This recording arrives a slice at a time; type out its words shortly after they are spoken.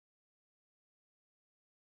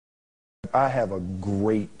I have a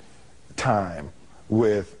great time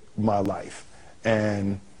with my life,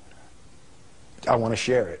 and I want to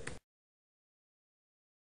share it.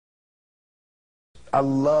 I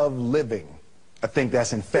love living. I think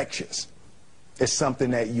that's infectious. It's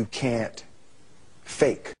something that you can't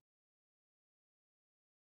fake.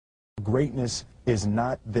 Greatness is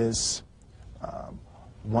not this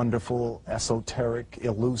wonderful, esoteric,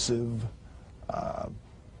 elusive,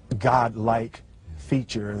 God-like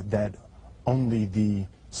feature that only the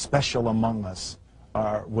special among us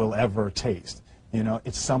will ever taste. You know,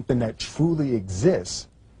 it's something that truly exists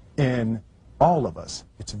in all of us.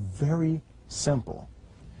 It's very simple.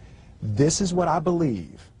 This is what I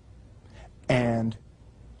believe, and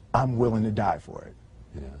I'm willing to die for it.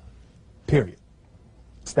 Yeah. Period.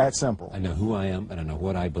 It's that simple. I know who I am, and I know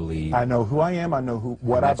what I believe. I know who I am, I know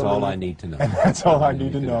what I believe. That's all I need to know. And that's all I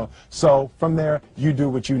need to know. So from there, you do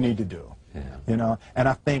what you need to do. Yeah. You know, and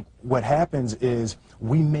I think what happens is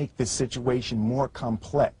we make the situation more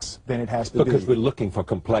complex than it has to be. Because we're looking for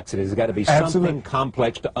complexity. There's got to be Absolutely. something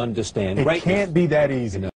complex to understand. It Greatness. can't be that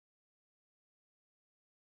easy. You know.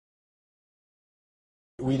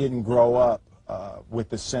 We didn't grow up with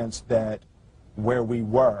the sense that where we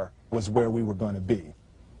were was where we were going to be.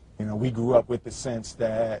 You know, we grew up with the sense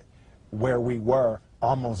that where we were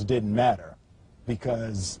almost didn't matter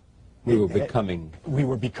because we were becoming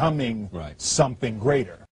right. Something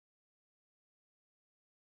greater.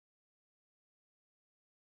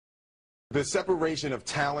 The separation of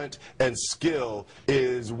talent and skill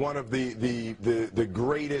is one of the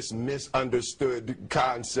greatest misunderstood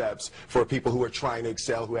concepts for people who are trying to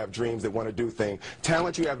excel, who have dreams, that want to do things.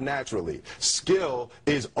 Talent you have naturally. Skill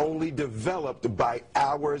is only developed by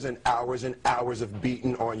hours and hours and hours of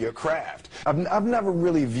beating on your craft. I've never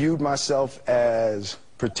really viewed myself as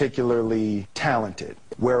particularly talented.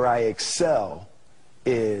 Where I excel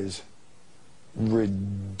is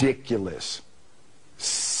ridiculous,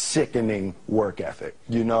 sickening work ethic.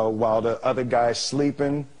 You know, while the other guy's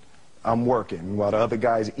sleeping, I'm working. While the other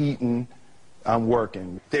guy's eating, I'm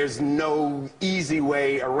working. There's no easy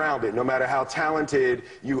way around it. No matter how talented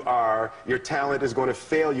you are, your talent is going to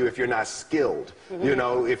fail you if you're not skilled. Mm-hmm. You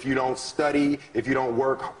know, if you don't study, if you don't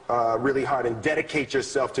work really hard and dedicate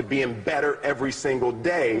yourself to being better every single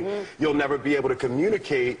day, mm-hmm. you'll never be able to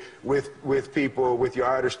communicate with people, with your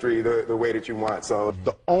artistry, the way that you want. So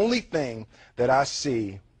the only thing that I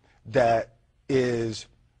see that is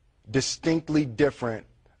distinctly different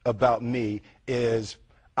about me is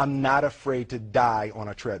I'm not afraid to die on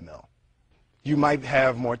a treadmill. You might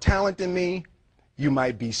have more talent than me, you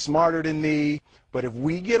might be smarter than me, but if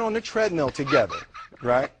we get on the treadmill together,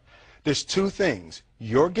 right, there's two things.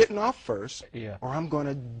 You're getting off first, or I'm going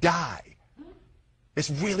to die.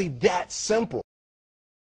 It's really that simple.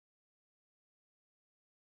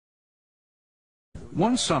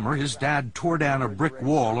 One summer, his dad tore down a brick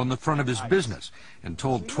wall on the front of his business and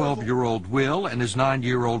told 12-year-old Will and his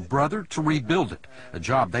 9-year-old brother to rebuild it, a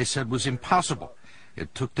job they said was impossible.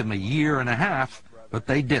 It took them a year and a half, but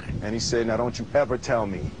they did it. And he said, now don't you ever tell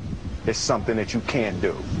me it's something that you can't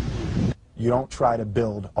do. You don't try to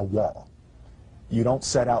build a wall. You don't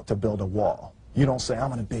set out to build a wall. You don't say,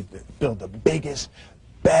 I'm going to build the biggest,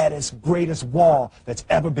 baddest, greatest wall that's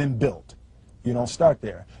ever been built. You don't start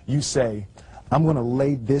there. You say, I'm going to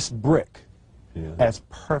lay this brick as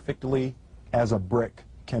perfectly as a brick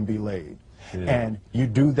can be laid. Yeah. And you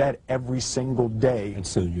do that every single day. And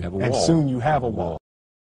soon you have a wall. And soon you have a wall.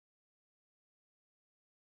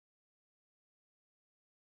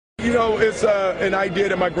 You know, it's an idea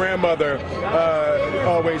that my grandmother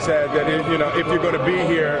always had, that you know, if you're going to be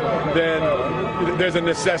here, then there's a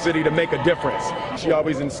necessity to make a difference. She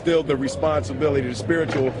always instilled the responsibility, the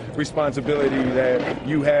spiritual responsibility that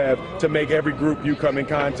you have to make every group you come in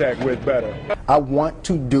contact with better. I want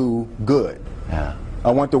to do good. Yeah.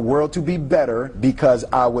 I want the world to be better because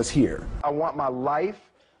I was here. I want my life,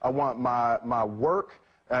 I want my work,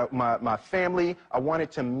 my family, I want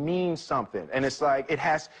it to mean something. And it's like, it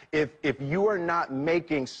has, if you are not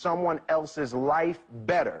making someone else's life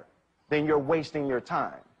better, then you're wasting your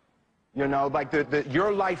time. You know, like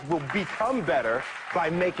your life will become better by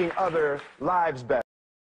making other lives better.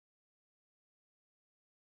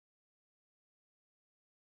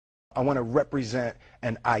 I want to represent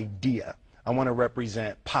an idea. I want to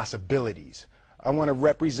represent possibilities. I want to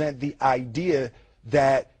represent the idea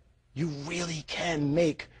that you really can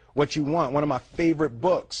make what you want. One of my favorite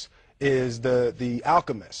books is The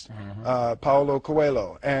Alchemist, Paulo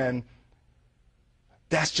Coelho. And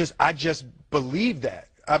that's just, I just believe that.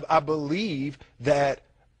 I believe that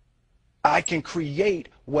I can create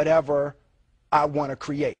whatever I want to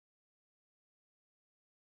create.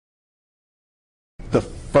 The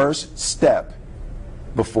first step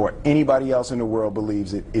before anybody else in the world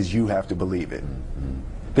believes it is you have to believe it.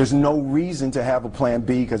 There's no reason to have a plan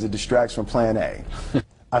B because it distracts from plan A.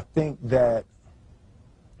 I think that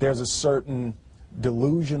there's a certain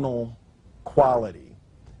delusional quality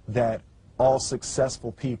that all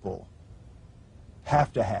successful people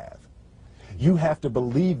have to have. You have to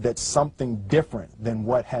believe that something different than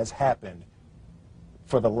what has happened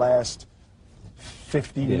for the last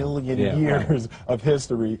 50 million years of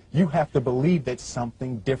history. You have to believe that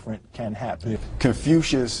something different can happen.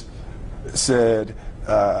 Confucius said,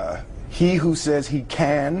 he who says he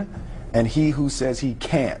can and he who says he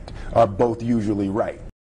can't are both usually right.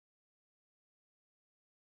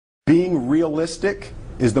 Being realistic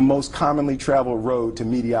is the most commonly traveled road to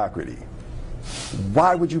mediocrity.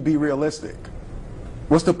 Why would you be realistic?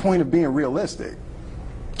 What's the point of being realistic?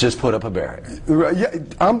 Just put up a barrier. Yeah,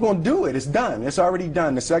 I'm going to do it. It's done. It's already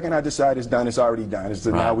done. The second I decide it's done, it's already done.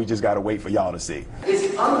 So now we just got to wait for y'all to see.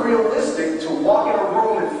 It's unrealistic to walk in a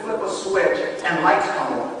room and flip a switch and lights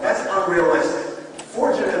come on. That's unrealistic.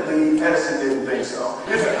 Fortunately, Edison didn't think so.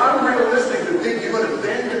 It's unrealistic to think you're going to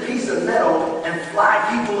bend a piece of metal and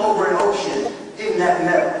fly people over an ocean in that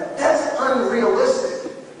metal. That's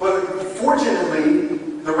unrealistic. But fortunately,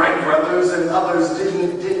 the Wright brothers and others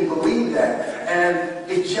didn't believe that. And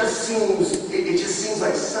it just seems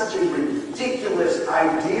like such a ridiculous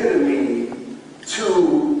idea to me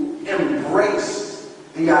to embrace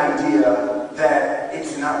the idea that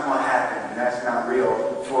it's not going to happen and that's not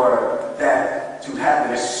real for that to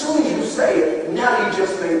happen. As soon as you say it, now you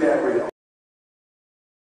just made that real.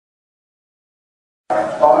 Our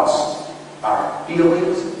thoughts, our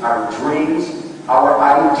feelings, our dreams, our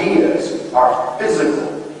ideas are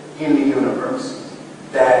physical in the universe.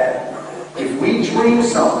 That if we dream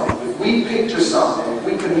something, if we picture something, if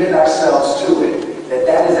we commit ourselves to it,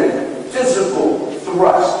 that is a physical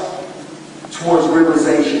thrust towards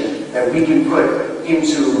realization that we can put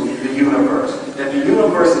into the universe. That the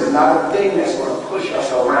universe is not a thing that's going to push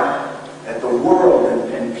us around. That the world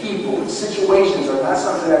and people and situations are not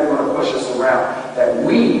something that are going to push us around. That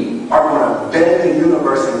we are going to bend the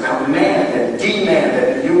universe and command and demand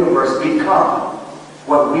that the universe become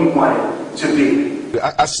what we want it to be.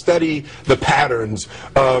 I study the patterns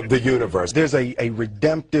of the universe. There's a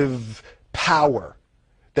redemptive power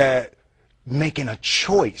that making a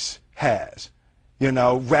choice has, you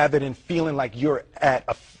know, rather than feeling like you're at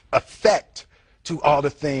effect to all the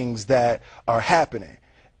things that are happening.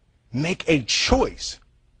 Make a choice,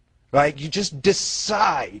 right? You just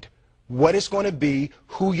decide what it's going to be,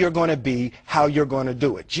 who you're going to be, how you're going to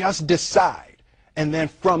do it. Just decide. And then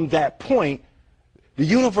from that point, the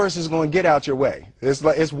universe is going to get out your way. It's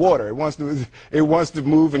like it's water. It wants to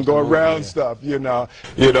move and go around stuff. You know.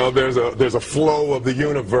 There's a flow of the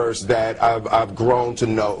universe that I've grown to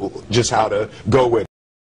know just how to go with.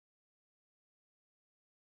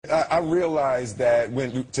 I realize that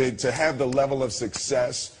to have the level of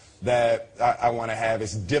success that I want to have,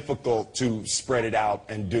 it's difficult to spread it out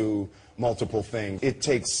and do multiple things. It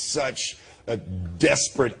takes such a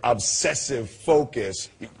desperate, obsessive focus.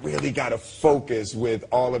 You really got to focus with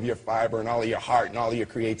all of your fiber and all of your heart and all of your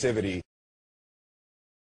creativity.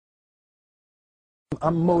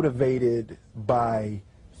 I'm motivated by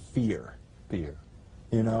fear. Fear.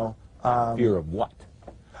 You know? Fear of what?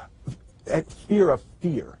 Fear of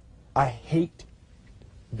fear. I hate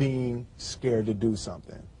being scared to do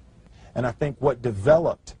something. And I think what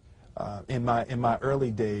developed in my early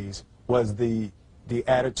days was the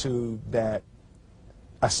attitude that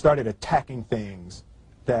I started attacking things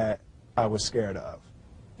that I was scared of.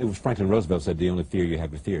 It was Franklin Roosevelt said the only fear you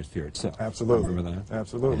have to fear is fear itself. Absolutely. Remember that?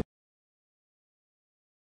 Absolutely.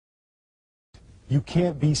 You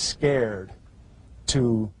can't be scared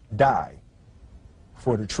to die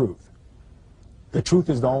for the truth. The truth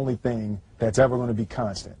is the only thing that's ever going to be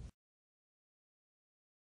constant.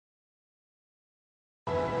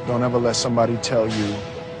 Don't ever let somebody tell you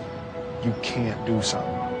you can't do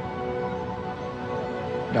something.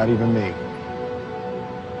 Not even me.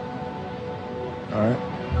 All right?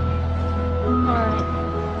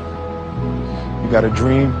 You got a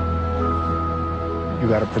dream, you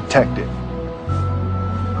got to protect it.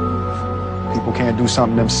 People can't do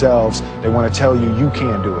something themselves. They want to tell you you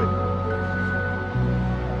can't do it.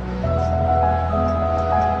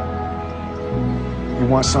 You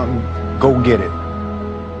want something, go get it.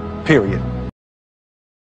 Period.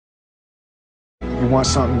 You want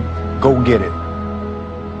something, go get it.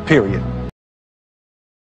 Period.